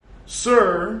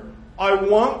"Sir, I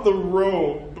want the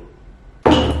robe."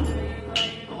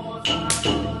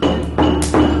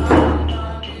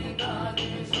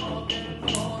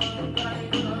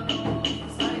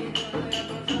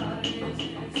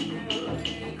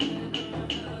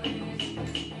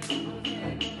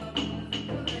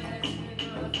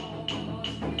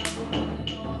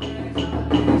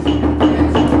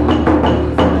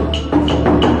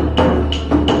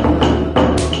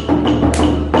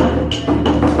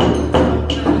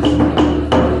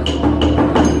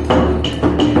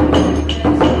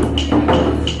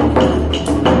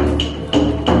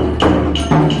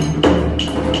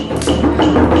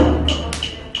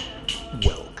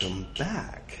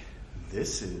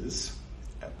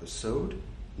 Episode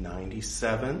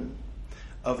 97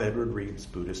 of Edward Reed's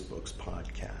Buddhist Books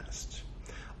podcast.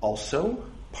 Also,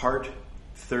 part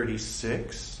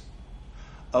 36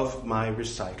 of my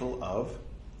recital of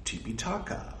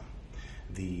Tipiṭaka,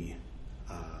 the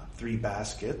three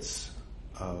baskets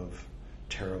of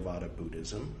Theravada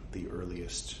Buddhism, the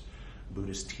earliest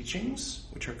Buddhist teachings,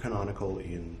 which are canonical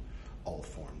in all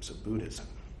forms of Buddhism,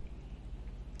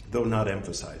 though not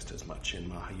emphasized as much in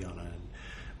Mahayana and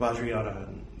Vajrayana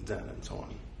and Zen and so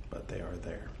on, but they are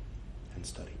there and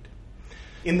studied.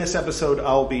 In this episode,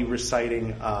 I'll be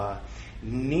reciting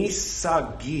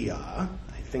Nissaggiya,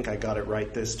 I think I got it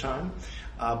right this time,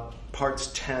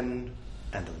 parts 10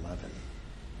 and 11.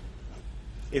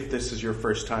 If this is your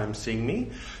first time seeing me,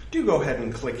 do go ahead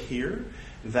and click here.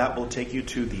 That will take you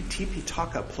to the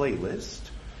Tipiṭaka playlist,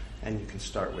 and you can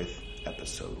start with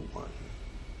episode 1.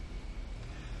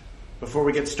 Before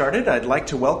we get started, I'd like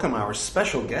to welcome our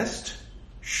special guest,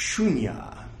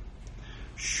 Shunya.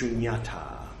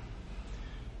 Shunyata.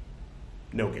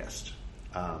 No guest.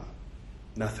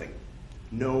 Nothing.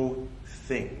 No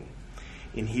thing.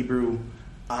 In Hebrew,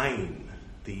 Ayin,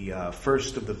 the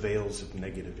first of the veils of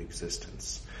negative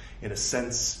existence. In a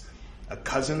sense, a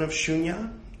cousin of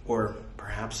Shunya, or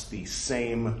perhaps the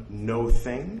same no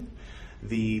thing,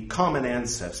 the common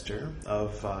ancestor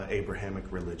of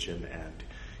Abrahamic religion and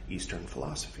Eastern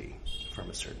philosophy from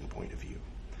a certain point of view.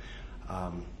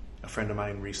 A friend of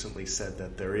mine recently said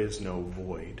that there is no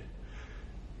void.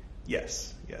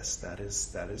 Yes, that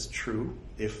is true.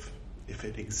 If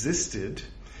it existed,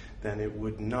 then it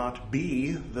would not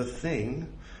be the thing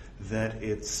that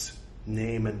its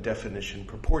name and definition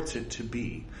purports it to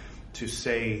be. To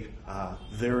say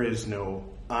there is no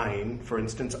Ayin, for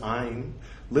instance, Ayin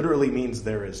literally means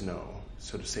there is no.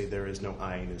 So to say there is no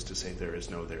Ayin is to say there is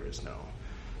no.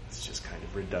 It's just kind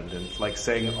of redundant, like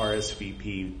saying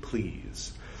RSVP,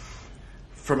 please.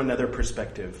 From another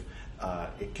perspective,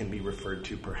 it can be referred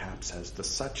to perhaps as the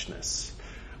suchness.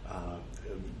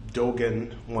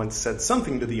 Dogen once said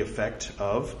something to the effect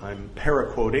of, I'm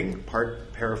paraphrasing,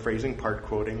 part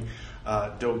quoting,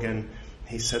 Dogen.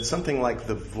 He said something like,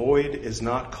 the void is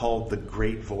not called the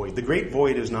great void. The great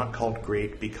void is not called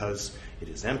great because it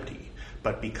is empty,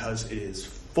 but because it is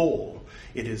full.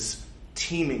 It is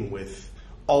teeming with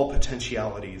all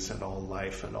potentialities and all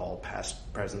life and all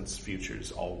past, presents,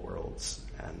 futures, all worlds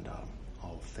and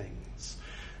all things.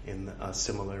 In a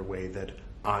similar way that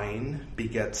Ayin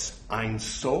begets Ein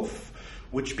Sof,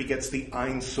 which begets the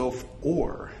Ein Sof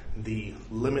Or, the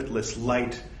limitless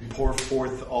light, pour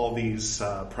forth all these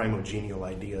primogenial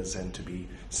ideas and to be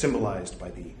symbolized by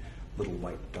the little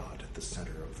white dot at the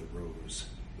center of the rose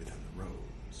within the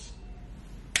rose.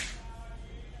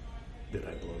 Did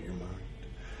I blow your mind?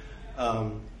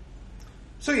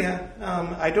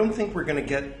 I don't think we're going to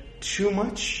get too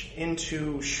much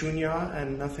into Shunya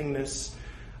and nothingness.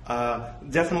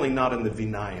 Definitely not in the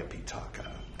Vinaya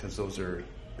Piṭaka, because those are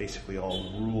basically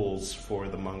all rules for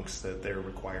the monks that they're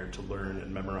required to learn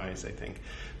and memorize, I think,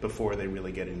 before they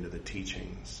really get into the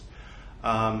teachings.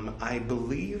 I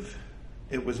believe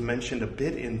it was mentioned a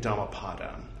bit in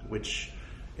Dhammapada, which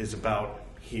is about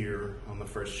here on the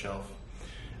first shelf,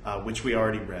 which we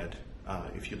already read.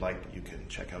 If you'd like, you can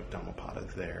check out Dhammapada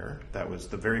there. That was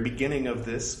the very beginning of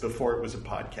this, before it was a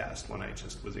podcast, when I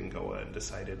just was in Goa and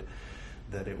decided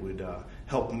that it would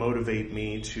help motivate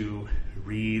me to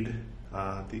read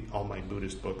all my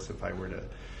Buddhist books if I were to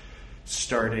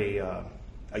start a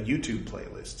YouTube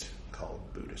playlist called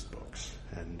Buddhist Books.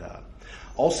 And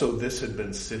also, this had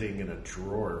been sitting in a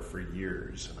drawer for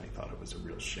years, and I thought it was a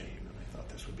real shame, and I thought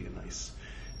this would be a nice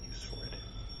use for it.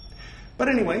 But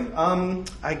anyway,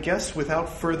 I guess without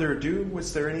further ado,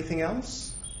 was there anything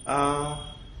else? In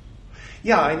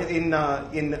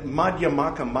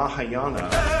Madhyamaka Mahayana,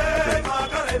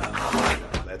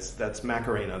 that's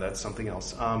Macarena, that's something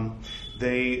else.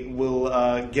 They will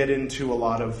get into a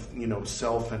lot of,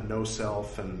 self and no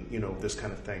self and, this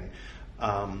kind of thing.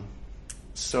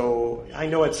 So I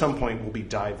know at some point we'll be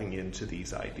diving into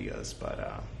these ideas,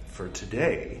 but for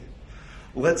today,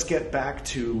 let's get back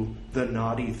to the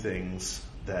naughty things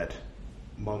that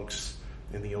monks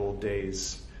in the old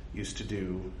days used to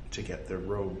do to get their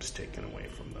robes taken away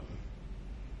from them.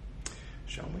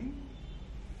 Shall we?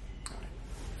 All right.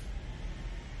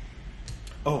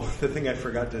 Oh, the thing I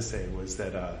forgot to say was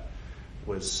that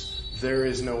there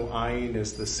is no ayin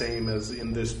is the same as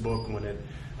in this book when it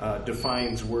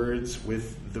defines words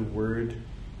with the word.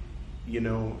 You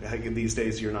know, these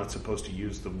days you're not supposed to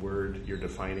use the word you're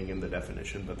defining in the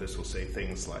definition, but this will say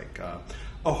things like,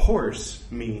 a horse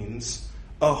means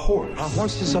a horse. A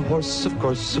horse is a horse, of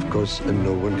course, and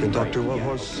no one can talk to a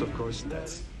horse, okay. Of course.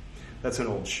 That's an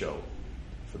old show,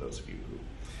 for those of you who...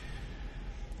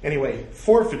 Anyway,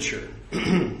 forfeiture.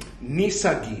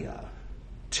 Nissaggiya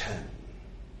 10.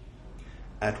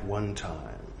 At one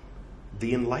time,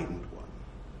 the enlightened one,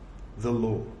 the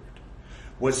Lord,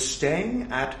 was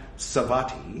staying at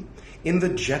Savatthi in the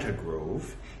Jeta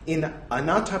Grove in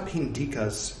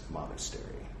Anathapindika's monastery.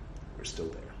 We're still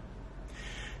there.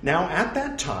 Now, at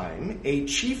that time, a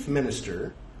chief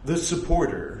minister, the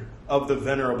supporter of the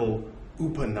Venerable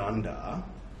Upananda,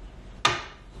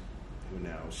 who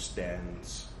now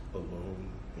stands alone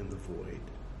in the void,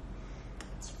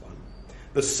 it's fun,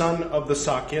 the son of the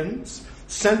Sakyans,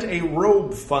 sent a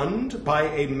robe fund by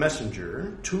a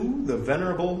messenger to the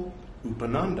Venerable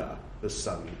Upananda, the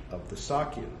son of the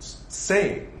Sakyans,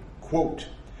 saying, quote,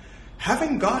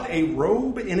 having got a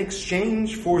robe in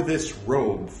exchange for this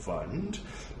robe fund,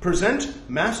 present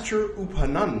Master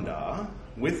Upananda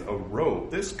with a robe.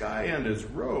 This guy and his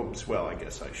robes, well, I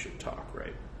guess I should talk,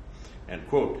 right? End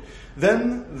quote.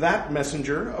 Then that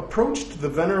messenger approached the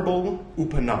Venerable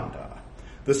Upananda,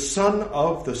 the son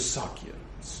of the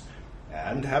Sakyans,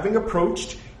 and having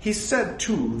approached, he said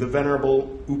to the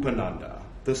Venerable Upananda,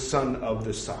 the son of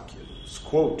the Sakyans,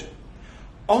 quote,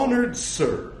 honored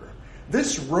sir,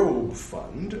 this robe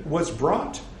fund was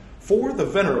brought for the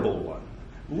Venerable One.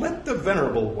 Let the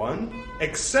Venerable One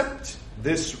accept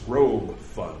this robe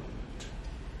fund.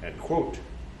 End quote.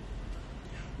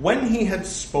 When he had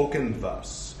spoken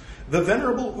thus, the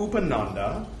Venerable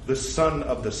Upananda, the son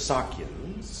of the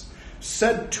Sakyans,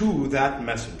 said to that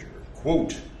messenger,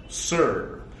 quote,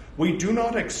 sir, we do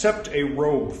not accept a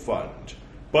robe fund,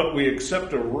 but we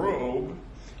accept a robe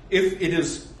if it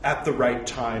is at the right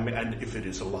time and if it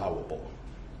is allowable.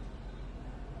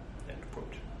 End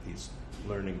quote. He's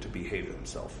learning to behave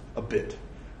himself a bit.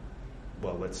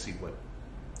 Well, let's see what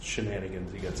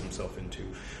shenanigans he gets himself into.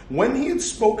 When he had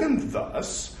spoken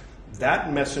thus,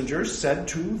 that messenger said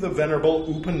to the Venerable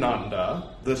Upananda,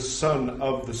 the son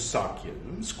of the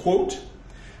Sakyans, quote,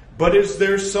 but is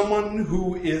there someone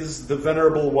who is the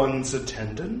Venerable One's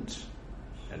attendant?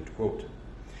 End quote.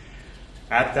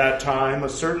 At that time, a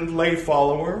certain lay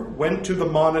follower went to the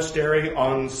monastery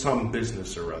on some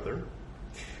business or other.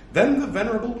 Then the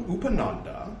Venerable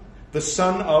Upananda, the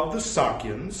son of the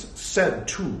Sakyans, said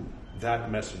to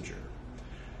that messenger,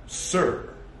 sir,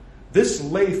 this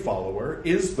lay follower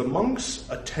is the monk's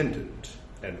attendant.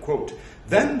 End quote.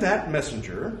 Then that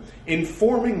messenger,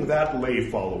 informing that lay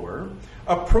follower,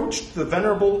 approached the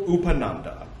Venerable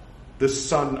Upananda, the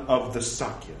son of the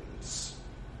Sakyans.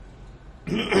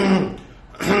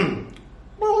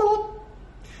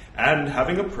 And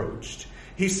having approached,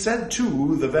 he said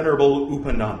to the Venerable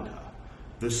Upananda,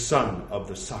 the son of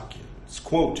the Sakyans,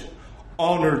 quote,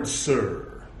 honored sir,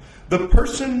 the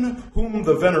person whom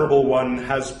the Venerable One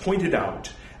has pointed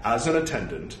out as an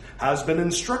attendant has been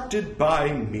instructed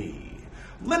by me.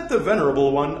 Let the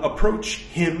Venerable One approach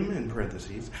him, in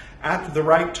parentheses, at the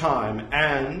right time,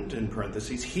 and, in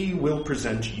parentheses, he will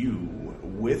present you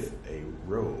with a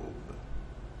robe.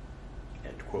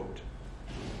 End quote.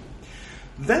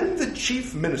 Then the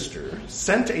chief minister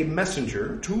sent a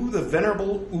messenger to the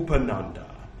Venerable Upananda,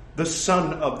 the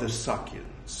son of the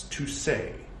Sakyans, to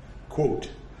say, quote,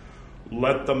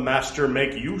 let the master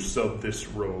make use of this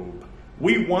robe.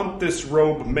 We want this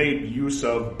robe made use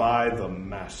of by the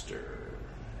master.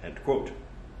 End quote.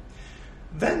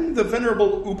 Then the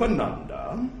Venerable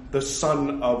Upananda, the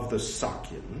son of the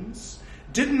Sakyans,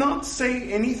 did not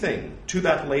say anything to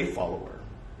that lay follower.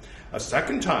 A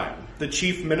second time, the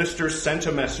chief minister sent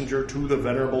a messenger to the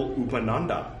Venerable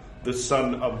Upananda, the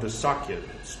son of the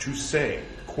Sakyans, to say,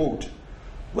 quote,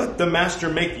 let the master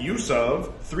make use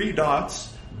of ...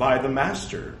 by the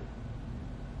master.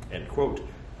 End quote.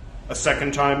 A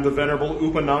second time, the Venerable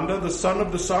Upananda, the son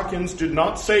of the Sakyans, did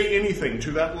not say anything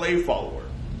to that lay follower.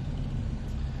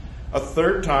 A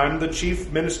third time, the chief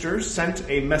minister sent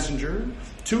a messenger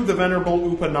to the Venerable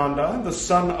Upananda, the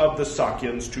son of the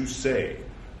Sakyans, to say,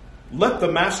 let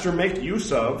the master make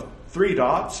use of ...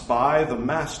 by the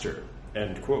master,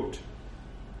 end quote.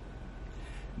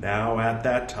 Now at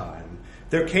that time,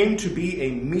 there came to be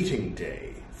a meeting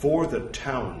day for the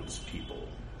townspeople,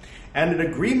 and an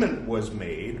agreement was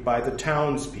made by the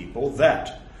townspeople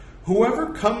that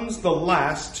whoever comes the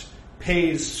last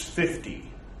pays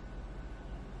 50.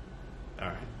 All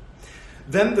right.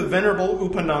 Then the Venerable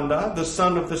Upananda, the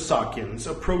son of the Sakyans,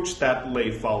 approached that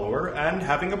lay follower, and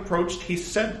having approached, he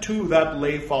said to that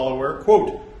lay follower,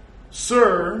 quote,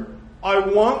 Sir, I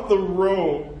want the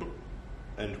robe,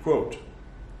 end quote.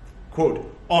 Quote,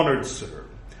 Honored sir,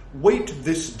 wait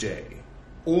this day,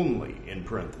 only in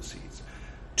parentheses.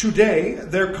 Today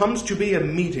there comes to be a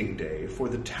meeting day for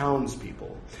the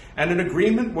townspeople, and an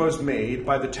agreement was made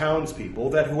by the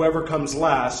townspeople that whoever comes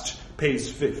last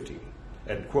pays 50,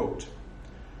 end quote.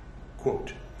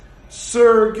 Quote,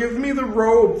 Sir, give me the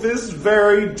robe this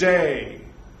very day,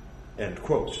 end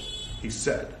quote, he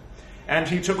said, and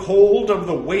he took hold of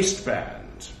the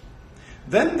waistband.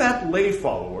 Then that lay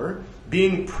follower,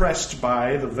 being pressed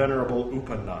by the Venerable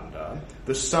Upananda,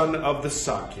 the son of the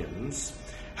Sakyans,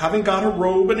 having got a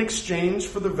robe in exchange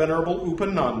for the Venerable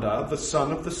Upananda, the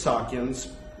son of the Sakyans,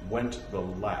 went the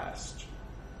last.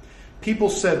 People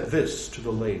said this to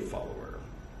the lay follower.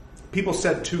 People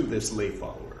said to this lay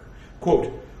follower,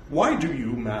 quote, Why do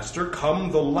you, master,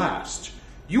 come the last?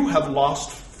 You have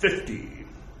lost 50.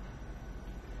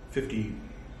 50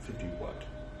 what?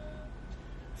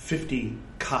 50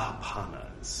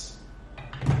 kahapanas,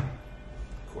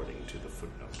 according to the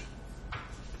footnote.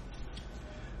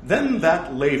 Then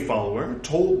that lay follower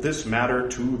told this matter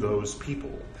to those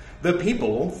people. The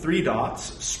people,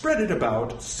 spread it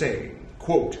about, saying,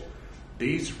 quote,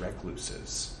 These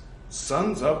recluses,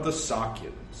 sons of the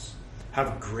Sakyans,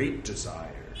 have great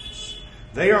desires.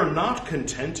 They are not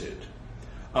contented.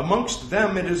 Amongst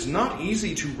them it is not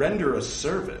easy to render a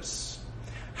service.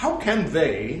 How can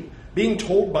they, being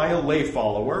told by a lay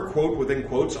follower, quote within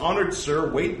quotes, Honored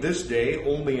sir, wait this day,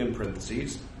 only in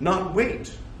parentheses, not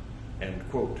wait, end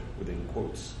quote, within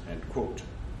quotes, end quote.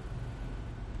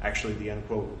 Actually, the end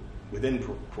quote within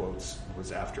quotes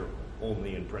was after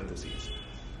only in parentheses.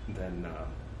 Then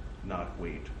not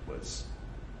wait was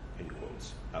in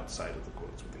quotes, outside of the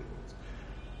quotes, within quotes.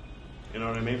 You know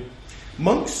what I mean?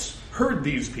 Monks heard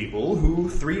these people who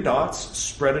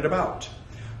spread it about.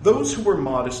 Those who were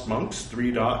modest monks,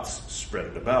 spread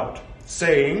it about,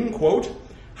 saying, quote,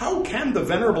 How can the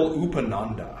Venerable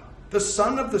Upananda, the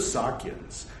son of the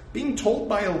Sakyans, being told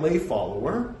by a lay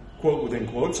follower, quote within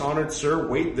quotes, Honored sir,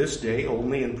 wait this day,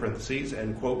 only in parentheses,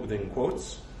 end quote within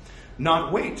quotes,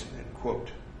 not wait, end quote.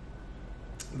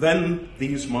 Then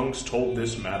these monks told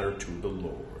this matter to the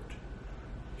Lord.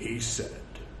 He said,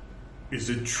 Is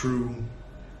it true,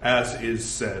 as is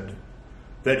said,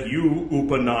 that you,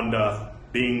 Upananda,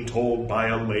 being told by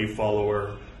a lay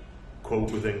follower,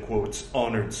 quote within quotes,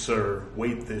 Honored sir,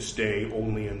 wait this day,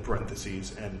 only in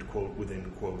parentheses, end quote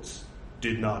within quotes,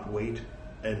 did not wait,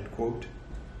 end quote?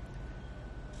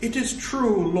 It is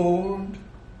true, Lord.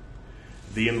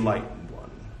 The enlightened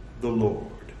one, the Lord,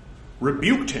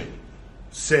 rebuked him,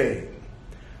 saying,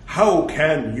 How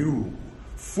can you,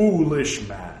 foolish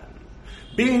man,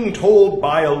 being told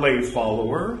by a lay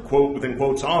follower, quote within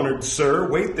quotes, Honored sir,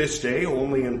 wait this day,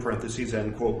 only in parentheses,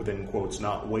 end quote within quotes,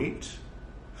 not wait?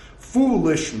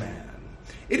 Foolish man,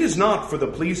 it is not for the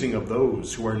pleasing of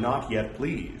those who are not yet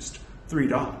pleased,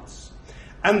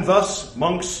 And thus,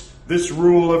 monks, this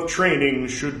rule of training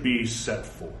should be set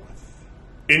forth.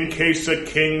 In case a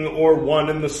king or one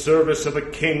in the service of a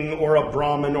king or a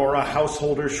Brahmin or a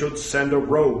householder should send a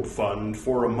robe fund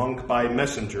for a monk by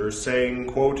messenger, saying,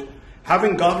 quote,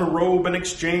 Having got a robe in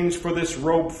exchange for this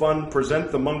robe fund,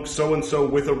 present the monk so-and-so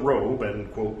with a robe,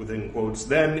 end quote within quotes.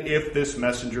 Then if this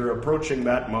messenger approaching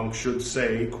that monk should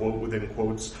say, quote within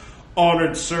quotes,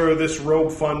 Honored sir, this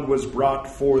robe fund was brought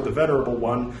for the venerable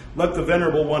one. Let the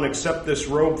venerable one accept this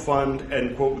robe fund,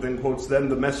 end quote within quotes. Then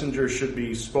the messenger should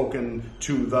be spoken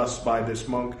to thus by this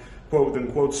monk, quote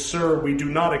within quotes, Sir, we do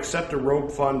not accept a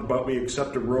robe fund, but we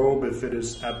accept a robe if it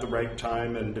is at the right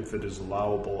time and if it is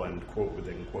allowable, end quote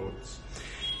within quotes.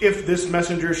 If this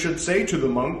messenger should say to the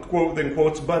monk, quote within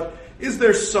quotes, But is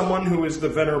there someone who is the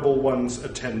venerable one's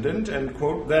attendant, end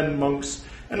quote, then monks,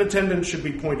 an attendant should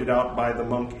be pointed out by the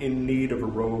monk in need of a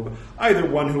robe, either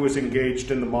one who is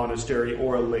engaged in the monastery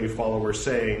or a lay follower,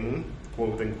 saying,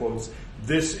 quote within quotes,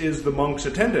 This is the monk's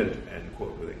attendant, end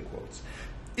quote within quotes.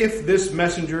 If this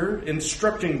messenger,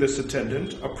 instructing this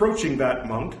attendant, approaching that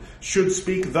monk, should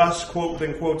speak thus, quote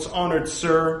within quotes, Honored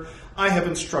sir, I have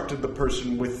instructed the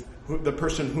person the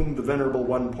person whom the Venerable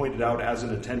One pointed out as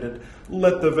an attendant,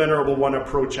 let the Venerable One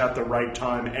approach at the right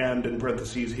time, and, in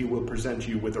parentheses, he will present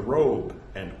you with a robe,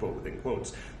 end quote, within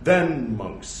quotes. Then,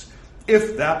 monks,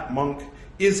 if that monk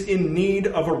is in need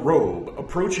of a robe,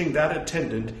 approaching that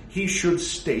attendant, he should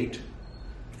state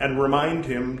and remind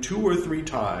him 2 or 3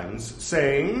 times,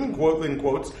 saying, quote, within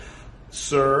quotes,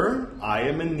 Sir, I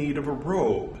am in need of a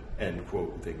robe, end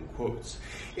quote, within quotes.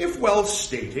 If while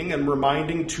stating and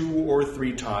reminding 2 or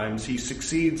 3 times he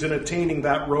succeeds in attaining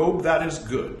that robe, that is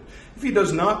good. If he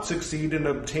does not succeed in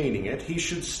obtaining it, he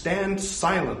should stand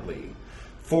silently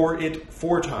for it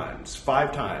 4 times,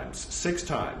 5 times, 6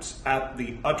 times, at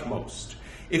the utmost.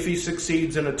 If he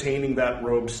succeeds in attaining that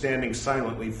robe standing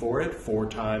silently for it 4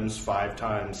 times, 5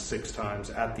 times, 6 times,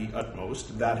 at the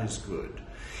utmost, that is good.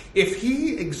 If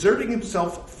he, exerting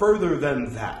himself further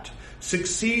than that,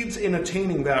 succeeds in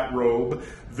attaining that robe,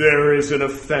 there is an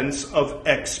offense of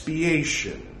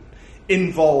expiation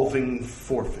involving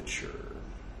forfeiture.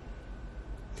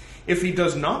 If he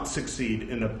does not succeed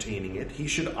in obtaining it, he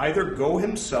should either go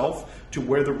himself to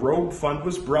where the robe fund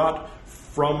was brought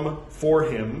from for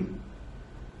him,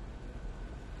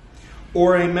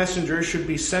 or a messenger should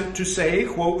be sent to say,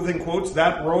 quote within quotes,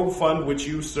 that robe fund which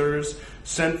you, sirs,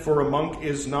 sent for a monk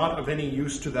is not of any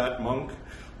use to that monk.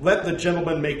 Let the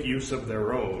gentlemen make use of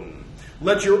their own.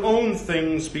 Let your own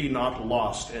things be not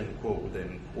lost, end quote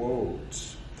within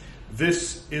quotes.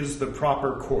 This is the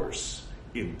proper course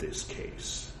in this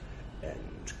case,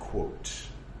 end quote.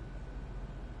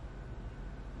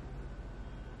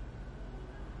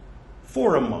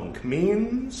 For a monk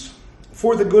means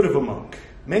for the good of a monk,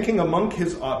 making a monk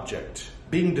his object,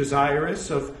 being desirous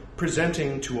of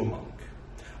presenting to a monk.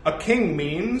 A king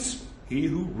means he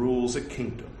who rules a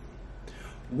kingdom.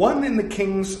 One in the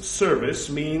king's service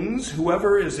means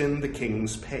whoever is in the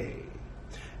king's pay.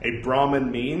 A Brahmin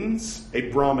means a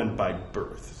Brahmin by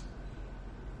birth.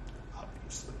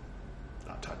 Obviously,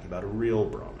 not talking about a real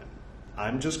Brahmin.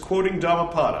 I'm just quoting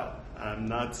Dhammapada. I'm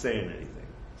not saying anything.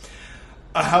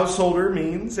 A householder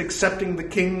means accepting the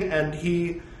king and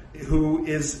he who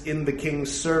is in the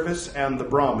king's service and the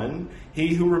Brahmin.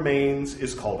 He who remains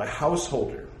is called a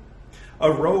householder.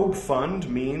 A robe fund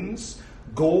means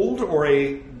gold or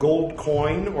a gold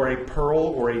coin or a pearl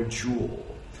or a jewel.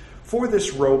 For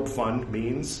this robe fund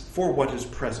means for what is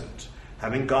present.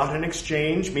 Having got in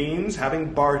exchange means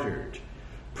having bartered.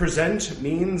 Present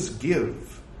means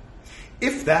give.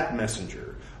 If that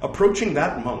messenger, approaching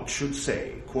that monk, should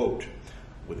say, quote,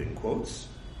 within quotes,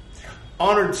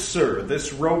 Honored sir,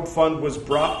 this robe fund was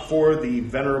brought for the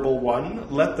Venerable One.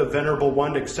 Let the Venerable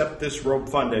One accept this robe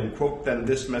fund, end quote. Then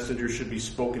this messenger should be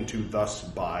spoken to thus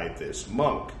by this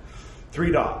monk.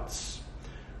 3 dots.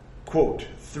 Quote,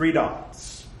 3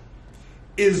 dots.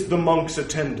 Is the monk's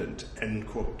attendant, end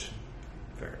quote.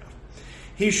 Fair enough.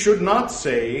 He should not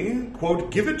say,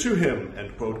 quote, give it to him,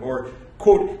 end quote, or,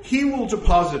 quote, he will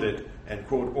deposit it, end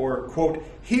quote, or, quote,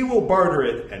 he will barter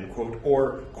it, end quote,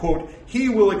 or, quote, he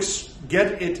will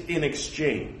get it in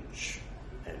exchange,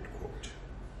 end quote.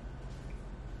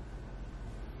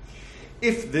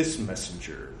 If this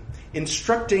messenger,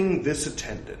 instructing this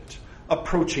attendant,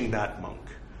 approaching that monk,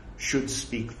 should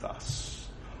speak thus,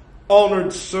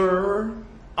 Honored sir,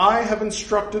 I have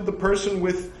instructed the person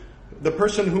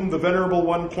whom the Venerable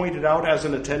One pointed out as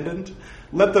an attendant.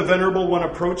 Let the Venerable One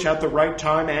approach at the right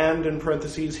time, and, in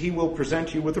parentheses, he will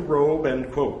present you with a robe,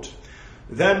 end quote.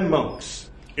 Then monks,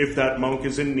 if that monk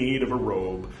is in need of a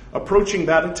robe, approaching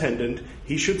that attendant,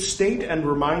 he should state and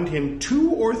remind him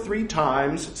 2 or 3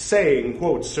 times, saying,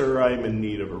 quote, Sir, I am in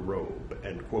need of a robe,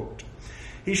 end quote.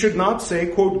 He should not say,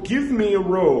 quote, give me a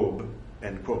robe,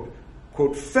 end quote.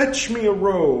 Quote, fetch me a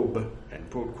robe, end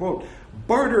quote, quote.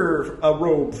 Barter a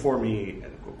robe for me,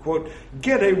 end quote, quote.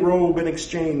 Get a robe in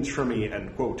exchange for me,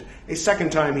 end quote. A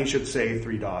second time he should say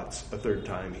 3 dots. A third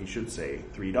time he should say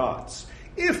 3 dots.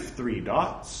 If 3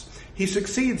 dots, he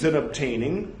succeeds in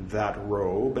obtaining that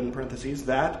robe, in parentheses,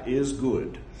 that is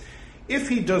good. If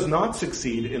he does not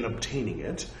succeed in obtaining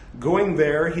it, going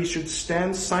there, he should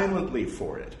stand silently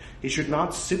for it. He should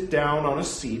not sit down on a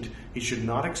seat. He should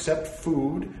not accept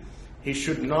food. He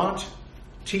should not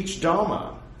teach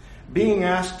Dhamma. Being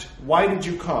asked, why did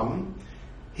you come?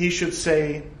 He should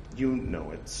say, you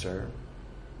know it, sir.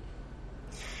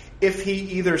 If he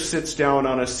either sits down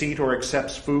on a seat or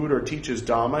accepts food or teaches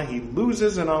Dhamma, he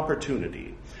loses an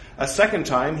opportunity. A second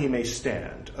time he may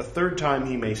stand. A third time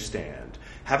he may stand.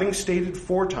 Having stated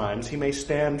 4 times, he may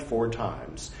stand 4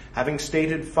 times. Having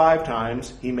stated 5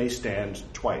 times, he may stand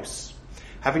twice.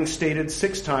 Having stated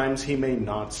 6 times, he may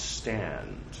not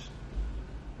stand.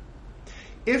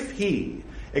 If he,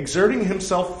 exerting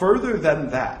himself further than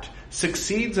that,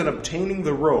 succeeds in obtaining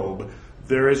the robe,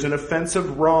 there is an offense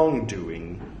of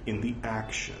wrongdoing in the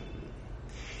action.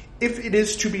 If it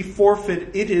is to be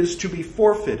forfeited, it is to be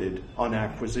forfeited on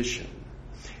acquisition.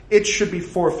 It should be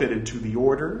forfeited to the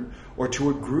order, or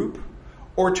to a group,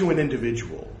 or to an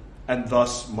individual, and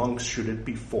thus monks should it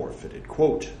be forfeited.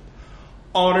 Quote,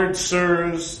 "Honored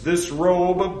sirs, this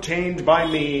robe obtained by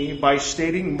me by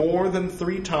stating more than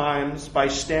 3 times, by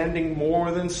standing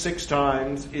more than 6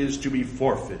 times, is to be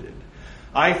forfeited.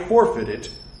 I forfeit it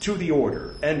to the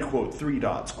order." End quote, 3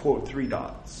 dots, quote, 3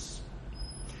 dots.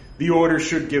 The order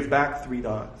should give back 3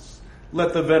 dots.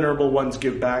 Let the venerable ones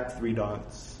give back 3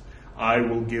 dots. I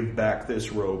will give back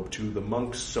this robe to the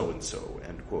monks so-and-so,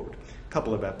 end quote. A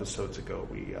couple of episodes ago,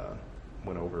 we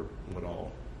went over what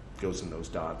all goes in those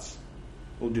dots.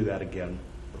 We'll do that again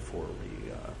before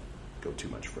we go too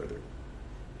much further.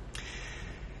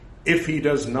 If he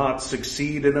does not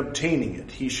succeed in obtaining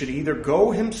it, he should either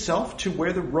go himself to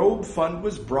where the robe fund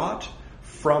was brought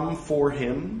from for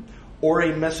him, or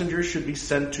a messenger should be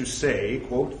sent to say,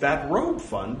 quote, "That robe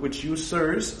fund which you,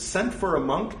 sirs, sent for a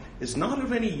monk is not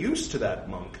of any use to that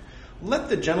monk. Let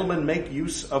the gentlemen make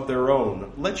use of their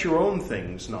own. Let your own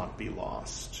things not be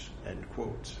lost." End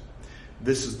quote.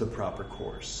 This is the proper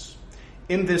course.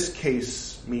 In this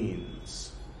case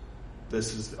means.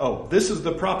 This is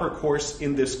the proper course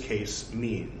in this case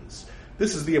means.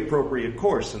 This is the appropriate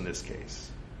course in this case.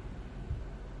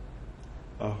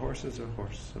 A horse is a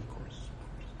horse, of course.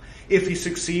 If he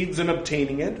succeeds in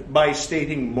obtaining it by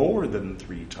stating more than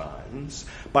 3 times,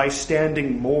 by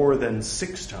standing more than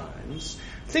 6 times,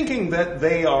 thinking that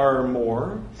they are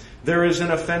more, there is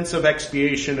an offense of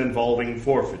expiation involving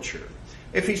forfeiture.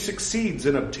 If he succeeds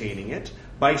in obtaining it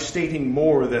by stating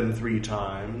more than 3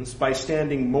 times, by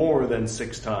standing more than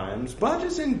 6 times, but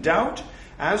is in doubt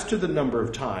as to the number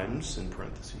of times, in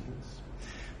parentheses,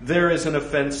 there is an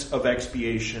offense of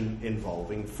expiation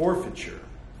involving forfeiture.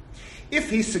 If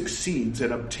he succeeds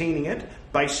in obtaining it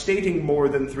by stating more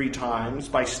than 3 times,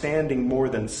 by standing more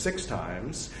than 6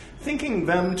 times, thinking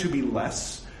them to be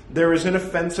less, there is an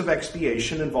offense of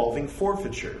expiation involving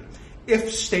forfeiture.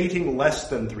 If stating less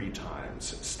than 3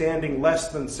 times, standing less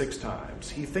than 6 times,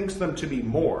 he thinks them to be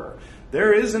more,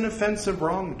 there is an offense of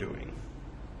wrongdoing.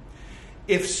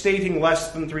 If stating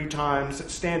less than 3 times,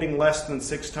 standing less than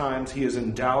 6 times, he is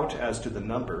in doubt as to the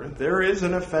number, there is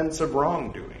an offense of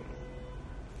wrongdoing.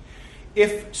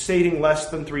 If stating less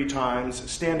than 3 times,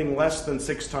 standing less than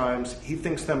 6 times, he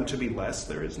thinks them to be less,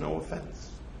 there is no offense.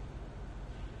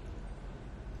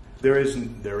 There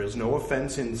is no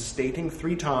offense in stating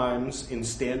 3 times, in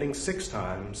standing 6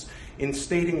 times, in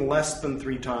stating less than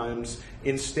 3 times,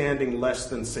 in standing less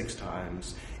than 6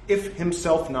 times. If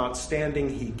himself not standing,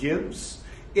 he gives.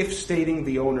 If stating,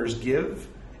 the owners give.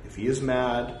 If he is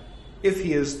mad, if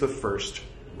he is the first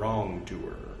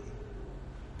wrongdoer.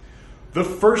 The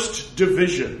first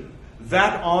division,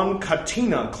 that on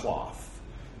katina cloth,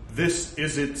 this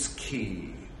is its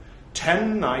key.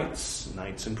 10 nights,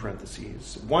 nights in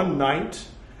parentheses, 1 night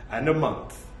and a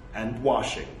month, and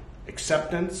washing.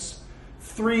 Acceptance,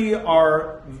 3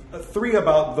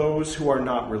 about those who are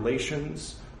not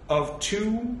relations, of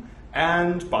 2,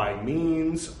 and by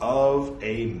means of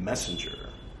a messenger.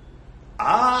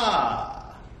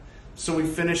 So we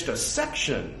finished a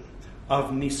section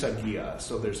of Nissaggiya.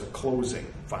 So there's a closing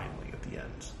finally at the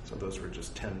end. So those were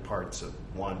just 10 parts of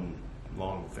one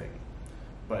long thing.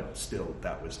 But still,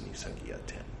 that was Nissaggiya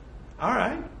 10. All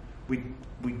right. We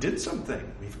did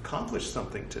something. We've accomplished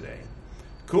something today.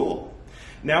 Cool.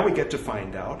 Now we get to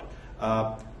find out,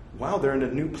 wow, they're in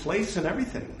a new place and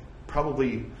everything.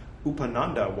 Probably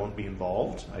Upananda won't be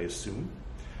involved, I assume.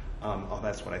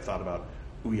 That's what I thought about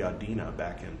Uyadina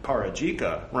back in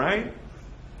Parajika, right?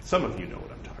 Some of you know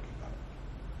what I'm talking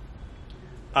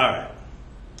about. All right.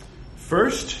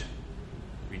 First,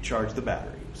 recharge the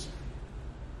batteries.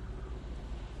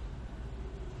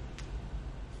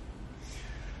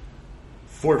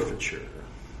 Forfeiture.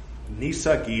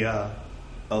 Nissaggiya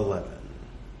 11.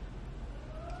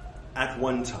 At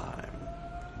one time,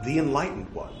 the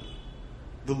Enlightened One,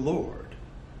 the Lord,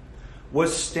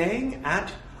 was staying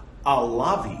at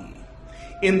Alavi,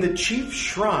 in the chief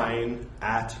shrine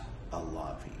at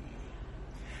Alavi.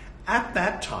 At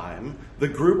that time, the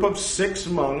group of 6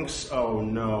 monks,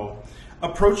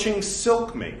 approaching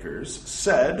silk makers,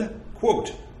 said,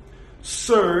 quote,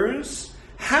 "Sirs,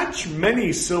 hatch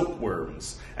many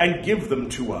silkworms and give them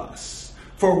to us,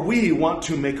 for we want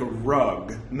to make a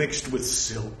rug mixed with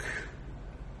silk."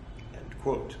 End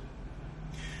quote.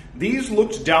 These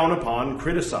looked down upon,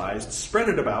 criticized, spread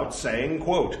it about, saying,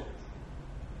 quote,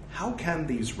 "How can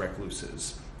these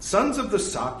recluses, sons of the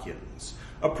Sakyans,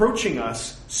 Approaching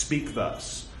us, speak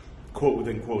thus, quote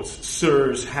within quotes,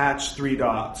 sirs, hatch 3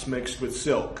 dots mixed with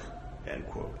silk, end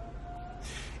quote.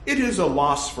 It is a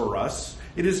loss for us,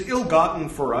 it is ill-gotten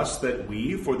for us that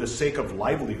we, for the sake of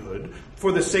livelihood,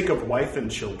 for the sake of wife and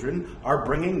children, are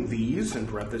bringing these, in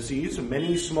parentheses,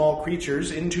 many small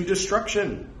creatures into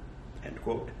destruction, end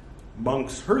quote.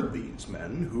 Monks heard these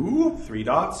men who, 3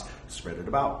 dots, spread it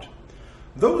about.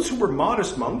 Those who were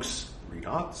modest monks, 3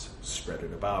 dots, spread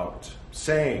it about,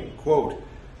 saying, quote,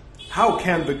 how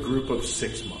can the group of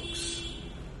 6 monks,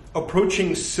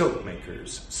 approaching silk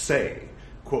makers, say,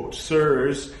 quote,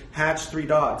 sirs, hatch 3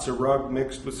 dots, a rug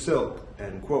mixed with silk,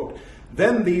 end quote.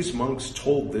 Then these monks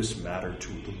told this matter to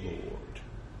the Lord.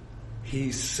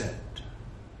 He said,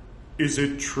 is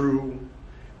it true,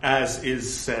 as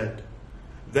is said,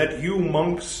 that you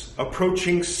monks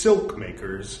approaching silk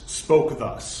makers spoke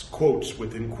thus, quotes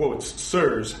within quotes,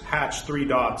 sirs, hatch 3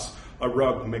 dots, a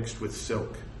rug mixed with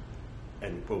silk,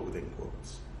 end quote within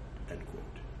quotes, end quote.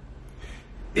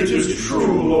 It is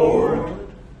true, Lord,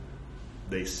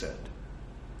 they said.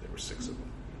 There were 6 of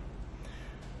them.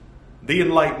 The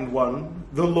enlightened one,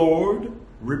 the Lord,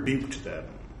 rebuked them,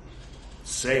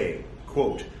 saying,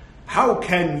 quote, how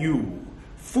can you,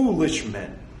 foolish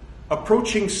men,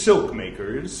 approaching silk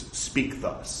makers, speak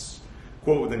thus,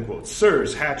 quote within quotes,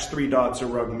 sirs, hatch 3 dots, a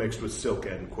rug mixed with silk,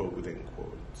 end quote within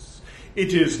quotes.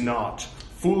 It is not,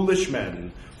 foolish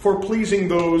men, for pleasing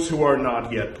those who are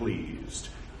not yet pleased,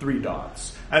 3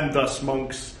 dots, and thus,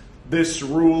 monks, this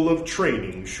rule of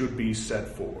training should be set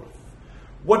forth.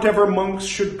 Whatever monks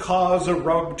should cause a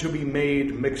rug to be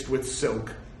made mixed with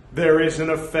silk, there is an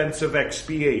offense of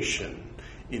expiation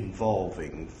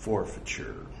involving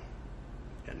forfeiture.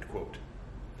 End quote.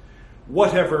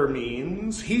 Whatever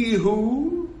means he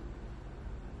who...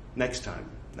 Next time.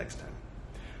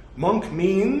 Monk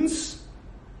means...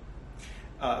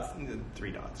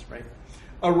 3 dots, right?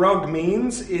 A rug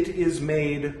means it is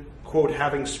made, quote,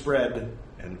 having spread,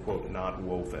 end quote, not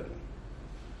woven.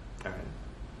 Okay.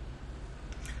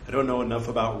 I don't know enough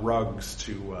about rugs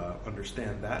to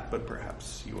understand that, but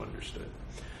perhaps you understood.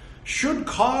 Should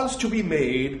cause to be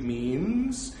made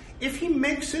means if he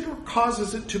makes it or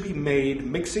causes it to be made,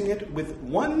 mixing it with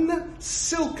 1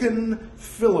 silken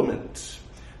filament,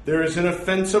 there is an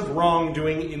offense of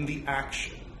wrongdoing in the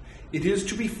action. It is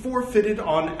to be forfeited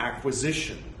on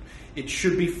acquisition. It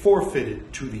should be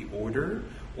forfeited to the order,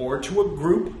 or to a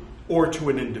group, or to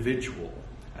an individual.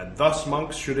 And thus,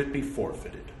 monks, should it be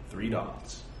forfeited. 3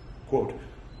 dots. Quote,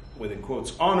 within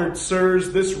quotes, honored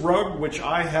sirs, this rug which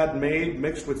I had made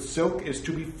mixed with silk is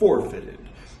to be forfeited.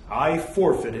 I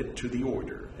forfeit it to the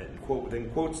order. End quote, within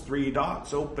quotes, 3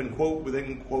 dots. Open quote,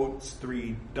 within quotes,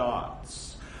 3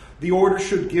 dots. The order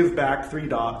should give back 3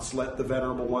 dots. Let the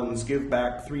venerable ones give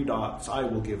back 3 dots. I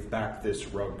will give back this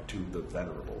rug to the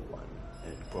venerable one.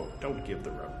 End quote. Don't give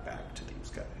the rug back to these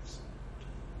guys.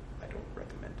 I don't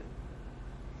recommend it.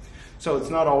 So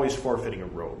it's not always forfeiting a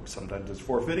robe. Sometimes it's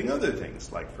forfeiting other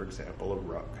things, like, for example, a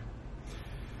rug.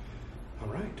 All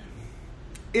right.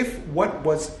 If what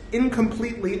was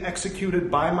incompletely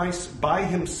executed by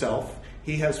himself,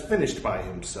 he has finished by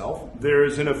himself, there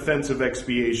is an offense of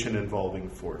expiation involving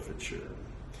forfeiture.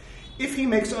 If he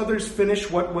makes others finish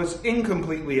what was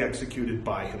incompletely executed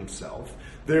by himself,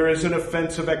 there is an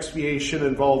offense of expiation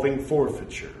involving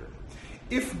forfeiture.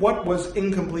 If what was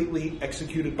incompletely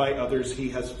executed by others he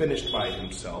has finished by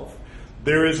himself,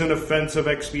 there is an offense of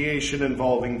expiation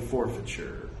involving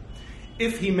forfeiture.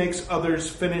 If he makes others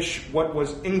finish what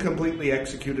was incompletely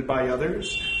executed by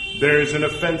others, there is an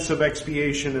offense of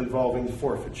expiation involving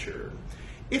forfeiture.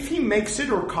 If he makes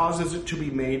it or causes it to be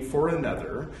made for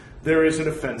another, there is an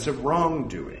offense of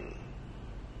wrongdoing.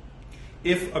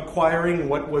 If acquiring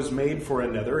what was made for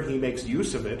another, he makes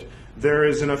use of it, there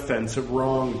is an offense of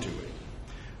wrongdoing.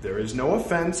 There is no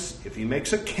offense if he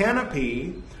makes a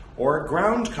canopy or a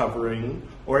ground covering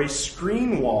or a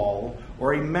screen wall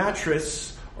or a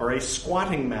mattress or a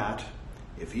squatting mat,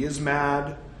 if he is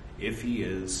mad, if he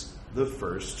is the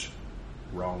first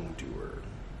wrongdoer.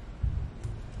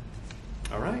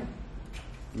 All right.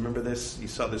 Remember this? You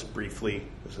saw this briefly.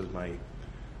 This is my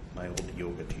old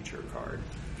yoga teacher card,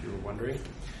 if you were wondering.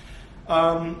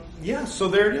 So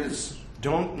there it is.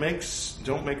 Don't make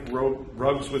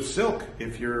rugs with silk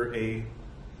if you're a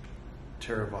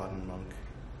Theravadan monk.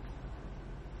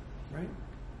 Right?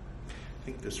 I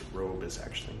think this robe is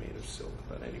actually made of silk,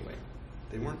 but anyway.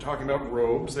 They weren't talking about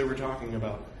robes, they were talking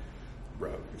about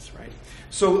rugs, right?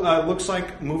 So looks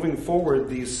like moving forward,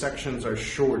 these sections are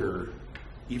shorter,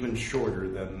 even shorter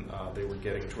than they were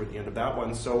getting toward the end of that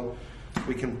one. So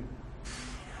we can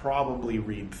probably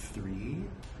read 3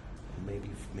 and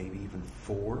maybe even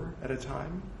 4 at a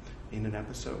time in an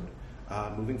episode,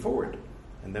 moving forward.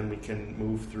 And then we can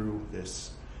move through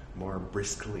this more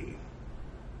briskly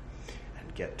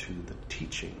and get to the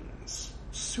teachings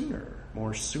sooner.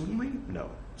 More soonly? No,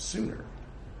 sooner.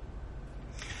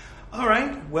 All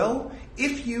right, well,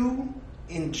 if you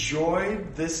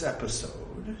enjoyed this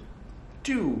episode,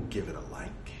 do give it a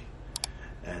like.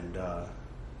 And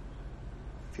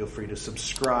feel free to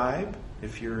subscribe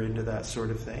if you're into that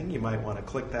sort of thing. You might want to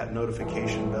click that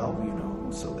notification bell,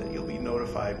 so that you'll be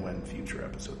notified when future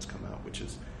episodes come out, which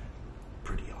is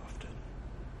pretty often.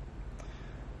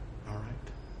 All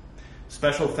right.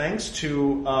 Special thanks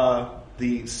to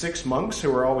the 6 monks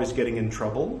who are always getting in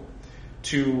trouble.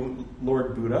 To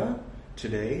Lord Buddha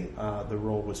today, the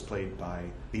role was played by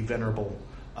the Venerable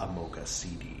Amoga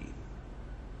CD.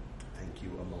 Thank you,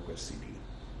 Amoga CD.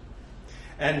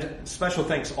 And special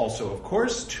thanks also, of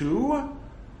course, to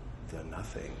the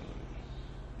Nothing,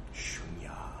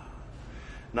 Shunya.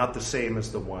 Not the same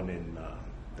as the one in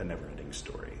The Never-Ending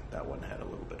Story. That one had a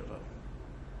little bit of a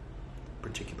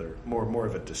particular, more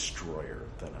of a destroyer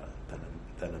than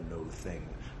a no thing.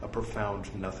 A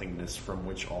profound nothingness from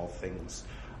which all things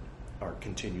are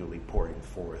continually pouring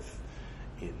forth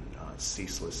in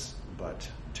ceaseless but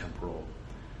temporal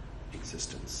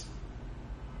existence.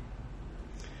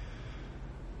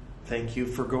 Thank you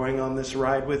for going on this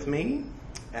ride with me,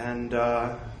 and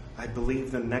I believe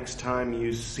the next time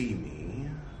you see me,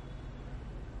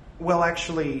 well,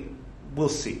 actually, we'll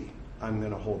see. I'm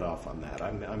going to hold off on that.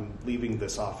 I'm leaving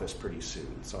this office pretty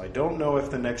soon, so I don't know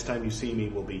if the next time you see me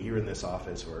will be here in this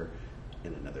office or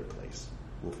in another place.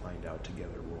 We'll find out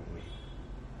together, won't we?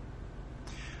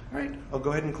 All right, I'll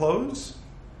go ahead and close.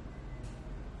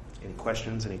 Any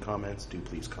questions, any comments, do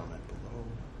please comment below.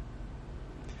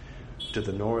 To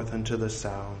the north and to the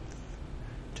south,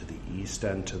 to the east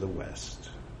and to the west,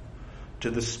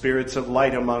 to the spirits of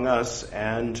light among us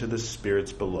and to the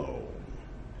spirits below,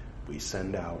 we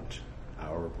send out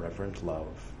our reverent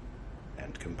love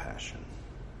and compassion.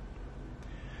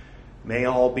 May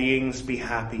all beings be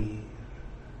happy.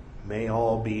 May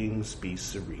all beings be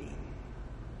serene.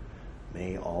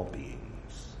 May all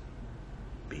beings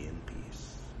be in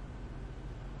peace.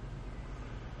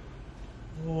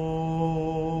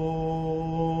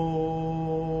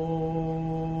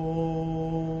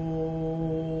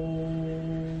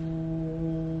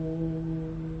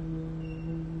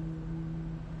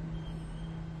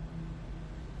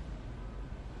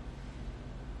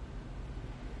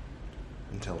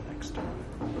 Until next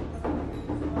time.